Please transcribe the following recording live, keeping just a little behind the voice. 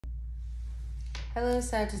Hello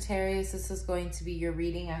Sagittarius, this is going to be your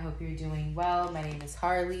reading. I hope you're doing well. My name is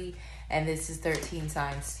Harley and this is 13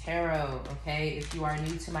 Signs Tarot, okay? If you are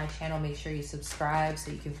new to my channel, make sure you subscribe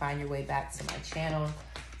so you can find your way back to my channel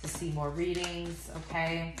to see more readings,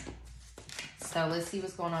 okay? So let's see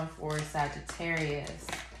what's going on for Sagittarius.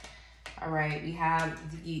 All right, we have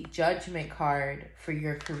the Judgment card for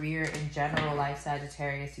your career in general life,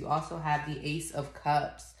 Sagittarius. You also have the Ace of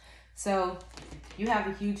Cups. So you have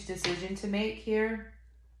a huge decision to make here.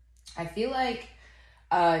 I feel like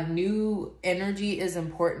new energy is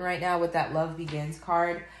important right now with that Love Begins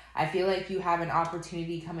card. I feel like you have an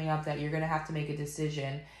opportunity coming up that you're going to have to make a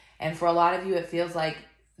decision. And for a lot of you, it feels like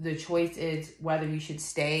the choice is whether you should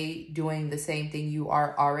stay doing the same thing you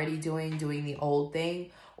are already doing the old thing,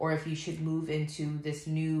 or if you should move into this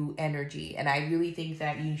new energy. And I really think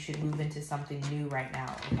that you should move into something new right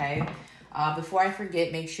now, okay? Before I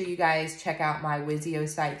forget, make sure you guys check out my Wizio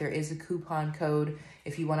site. There is a coupon code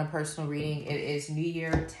if you want a personal reading. It is New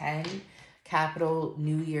Year 10, capital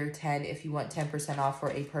New Year 10. If you want 10% off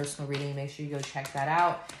for a personal reading, make sure you go check that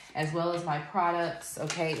out, as well as my products,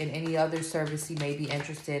 okay, and any other service you may be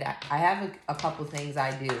interested. I have a couple things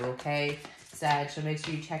I do, okay, Sag, so make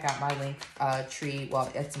sure you check out my link tree. Well,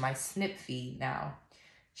 it's my snip feed now.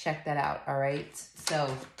 Check that out, all right? So,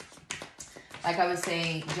 like I was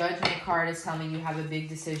saying, Judgment card is telling me you have a big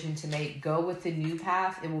decision to make. Go with the new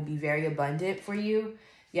path. It will be very abundant for you.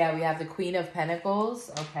 Yeah, we have the Queen of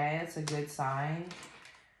Pentacles. Okay, that's a good sign.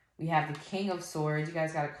 We have the King of Swords. You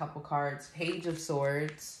guys got a couple cards. Page of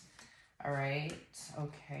Swords. All right.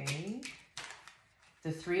 Okay.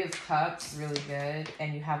 The Three of Cups, really good.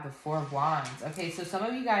 And you have the Four of Wands. Okay, so some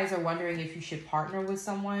of you guys are wondering if you should partner with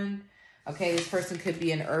someone. Okay, this person could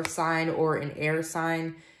be an earth sign or an air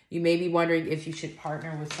sign. You may be wondering if you should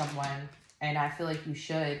partner with someone, and I feel like you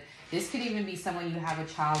should. This could even be someone you have a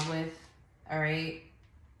child with, all right?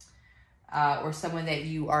 Or someone that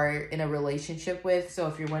you are in a relationship with. So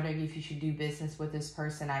if you're wondering if you should do business with this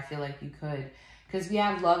person, I feel like you could. Because we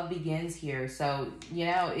have Love Begins here. So, you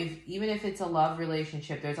know, even if it's a love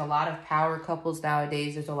relationship, there's a lot of power couples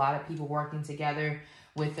nowadays. There's a lot of people working together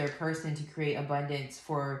with their person to create abundance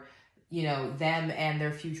for, you know, them and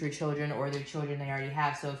their future children or their children they already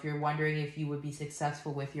have. So if you're wondering if you would be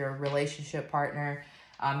successful with your relationship partner,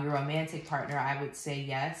 your romantic partner, I would say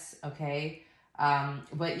yes, okay?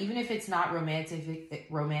 But even if it's not romantic,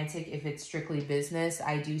 if it's strictly business,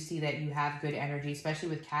 I do see that you have good energy, especially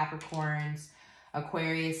with Capricorns,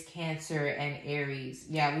 Aquarius, Cancer, and Aries.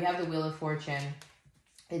 Yeah, we have the Wheel of Fortune.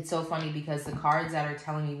 It's so funny because the cards that are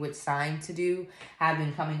telling me which sign to do have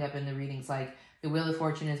been coming up in the readings. Like, the Wheel of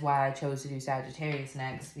Fortune is why I chose to do Sagittarius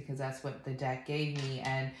next, because that's what the deck gave me.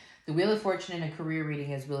 And the Wheel of Fortune in a career reading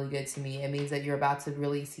is really good to me. It means that you're about to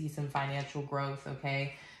really see some financial growth,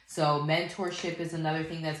 okay? So mentorship is another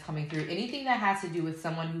thing that's coming through. Anything that has to do with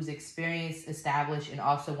someone who's experienced, established, and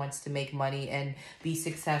also wants to make money and be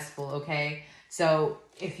successful, okay? So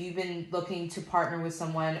if you've been looking to partner with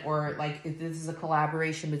someone, or like if this is a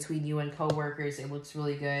collaboration between you and coworkers, it looks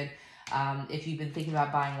really good. If you've been thinking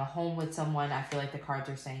about buying a home with someone, I feel like the cards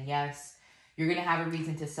are saying yes. You're going to have a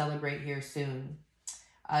reason to celebrate here soon.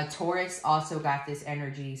 Taurus also got this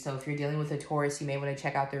energy. So if you're dealing with a Taurus, you may want to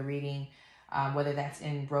check out their reading, whether that's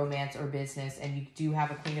in romance or business. And you do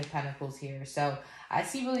have a Queen of Pentacles here. So I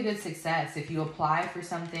see really good success. If you apply for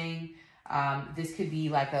something, this could be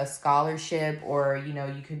like a scholarship, or, you know,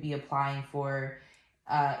 you could be applying for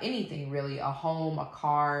anything really, a home, a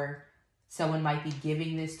car. Someone might be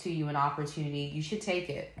giving this to you, an opportunity. You should take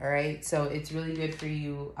it, all right? So it's really good for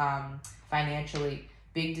you financially.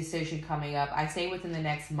 Big decision coming up. I say within the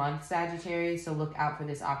next month, Sagittarius, so look out for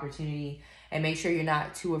this opportunity. And make sure you're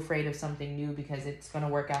not too afraid of something new, because it's going to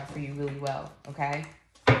work out for you really well, okay?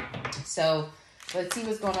 So let's see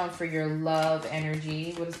what's going on for your love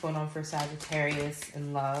energy. What is going on for Sagittarius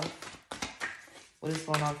in love? What is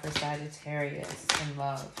going on for Sagittarius in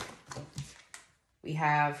love? We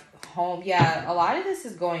have home. Yeah, a lot of this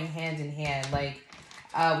is going hand in hand. Like,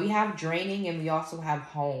 we have draining and we also have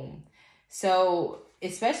home. So,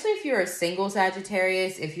 especially if you're a single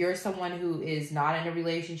Sagittarius, if you're someone who is not in a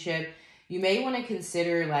relationship, you may want to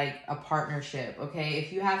consider like a partnership, okay?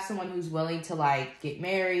 If you have someone who's willing to like get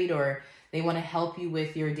married, or they want to help you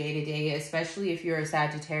with your day-to-day, especially if you're a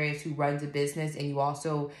Sagittarius who runs a business and you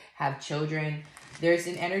also have children, there's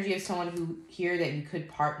an energy of someone who here that you could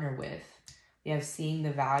partner with. We have seeing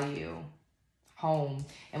the value, home,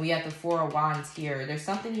 and we have the Four of Wands here. There's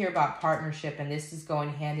something here about partnership, and this is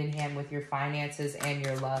going hand in hand with your finances and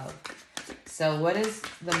your love. So what is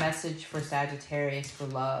the message for Sagittarius for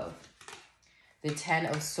love? The 10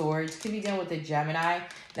 of Swords. Could be dealing with the Gemini.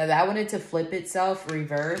 Now, that wanted to flip itself,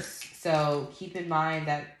 reverse. So, keep in mind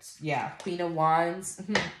that, yeah, Queen of Wands.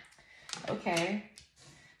 Okay.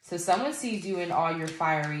 So, someone sees you in all your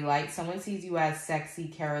fiery light. Someone sees you as sexy,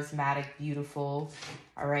 charismatic, beautiful.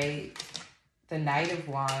 All right. The Knight of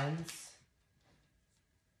Wands.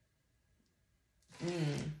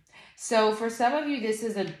 So for some of you, this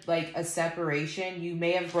is a separation. You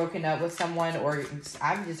may have broken up with someone, or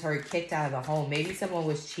I've just heard kicked out of the home. Maybe someone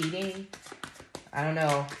was cheating. I don't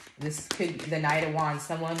know. This could be the Knight of Wands.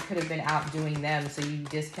 Someone could have been outdoing them, so you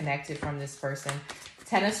disconnected from this person.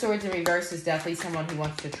 10 of Swords in reverse is definitely someone who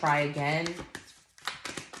wants to try again.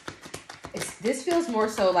 This feels more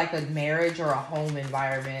so like a marriage or a home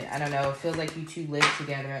environment. I don't know. It feels like you two live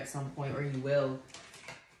together at some point, or you will.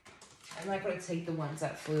 I'm not going to take the ones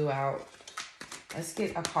that flew out. Let's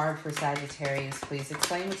get a card for Sagittarius, please.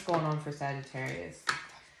 Explain what's going on for Sagittarius.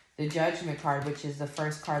 The Judgment card, which is the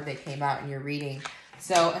first card that came out in your reading.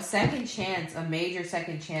 So a second chance, a major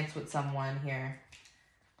second chance with someone here.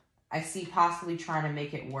 I see possibly trying to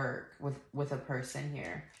make it work with a person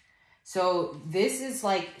here. So this is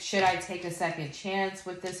like, should I take a second chance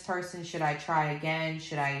with this person? Should I try again?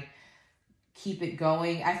 Should I keep it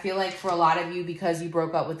going? I feel like for a lot of you, because you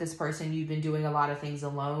broke up with this person, you've been doing a lot of things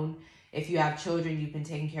alone. If you have children, you've been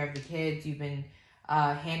taking care of the kids, you've been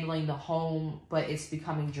handling the home, but it's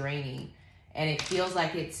becoming draining. And it feels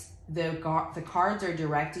like it's the cards are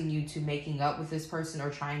directing you to making up with this person or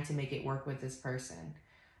trying to make it work with this person.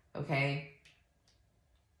 Okay?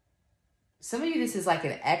 Some of you, this is like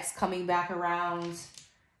an ex coming back around.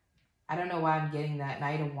 I don't know why I'm getting that.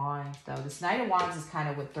 Knight of Wands, though. This Knight of Wands is kind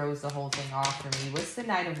of what throws the whole thing off for me. What's the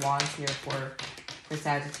Knight of Wands here for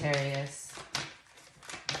Sagittarius?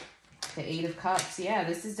 The 8 of Cups. Yeah,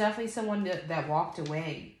 this is definitely someone that walked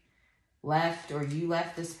away. Left, or you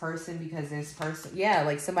left this person because this person... Yeah,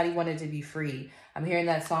 like somebody wanted to be free. I'm hearing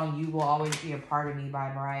that song, You Will Always Be a Part of Me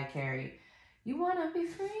by Mariah Carey. You want to be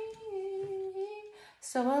free,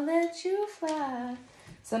 so I'll let you fly.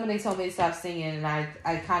 Somebody told me to stop singing, and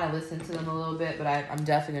I kind of listened to them a little bit, but I'm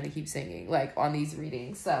definitely going to keep singing, like, on these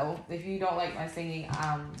readings. So, if you don't like my singing,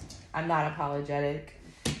 I'm not apologetic.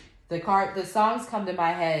 The songs come to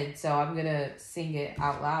my head, so I'm going to sing it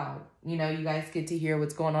out loud. You know, you guys get to hear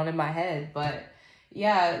what's going on in my head. But,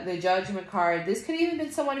 yeah, the Judgment card, this could even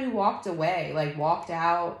been someone who walked away, like, walked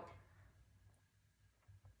out.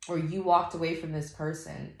 Or you walked away from this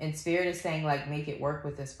person. And Spirit is saying, like, make it work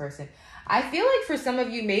with this person. I feel like for some of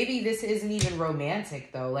you, maybe this isn't even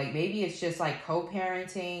romantic, though. Like, maybe it's just, like,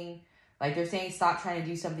 co-parenting. Like, they're saying stop trying to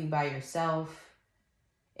do something by yourself.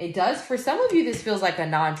 It does. For some of you, this feels like a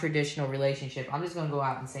non-traditional relationship. I'm just going to go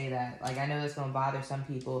out and say that. Like, I know that's going to bother some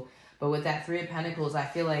people. But with that 3 of Pentacles, I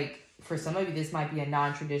feel like for some of you, this might be a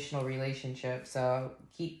non-traditional relationship. So,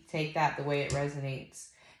 take that the way it resonates.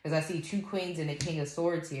 Because I see 2 Queens and a King of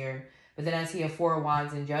Swords here. But then I see a 4 of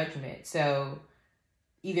Wands and Judgment. So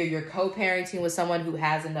either you're co-parenting with someone who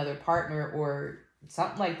has another partner or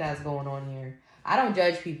something like that's going on here. I don't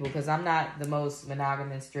judge people because I'm not the most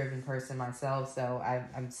monogamous driven person myself. So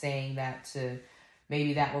I'm saying that to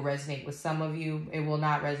maybe that will resonate with some of you. It will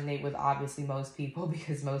not resonate with obviously most people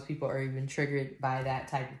because most people are even triggered by that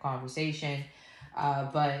type of conversation.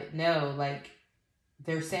 But no, like...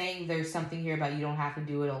 They're saying there's something here about you don't have to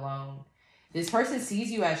do it alone. This person sees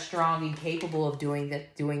you as strong and capable of doing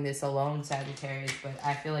this alone, Sagittarius, but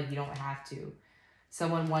I feel like you don't have to.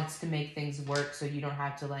 Someone wants to make things work so you don't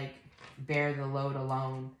have to, like, bear the load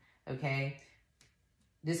alone, okay?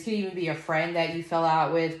 This could even be a friend that you fell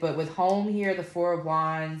out with, but with home here, the 4 of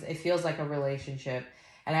Wands, it feels like a relationship.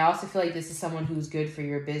 And I also feel like this is someone who's good for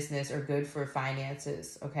your business or good for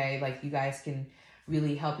finances, okay? Like, you guys can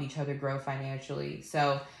really help each other grow financially.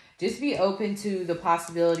 So just be open to the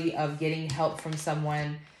possibility of getting help from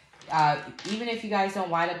someone. Even if you guys don't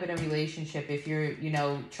wind up in a relationship, if you're, you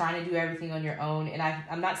know, trying to do everything on your own. And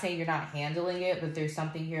I'm not saying you're not handling it, but there's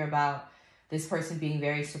something here about this person being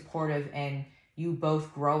very supportive and you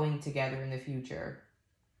both growing together in the future,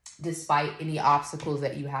 despite any obstacles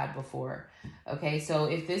that you had before. Okay, so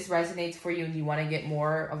if this resonates for you and you want to get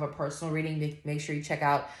more of a personal reading, make sure you check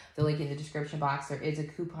out the link in the description box. There is a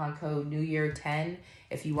coupon code NEWYEAR10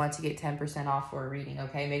 if you want to get 10% off for a reading,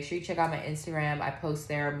 okay? Make sure you check out my Instagram. I post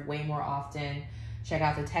there way more often. Check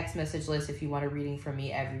out the text message list if you want a reading from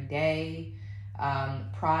me every day.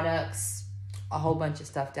 Products, a whole bunch of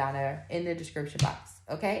stuff down there in the description box,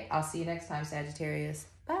 okay? I'll see you next time, Sagittarius.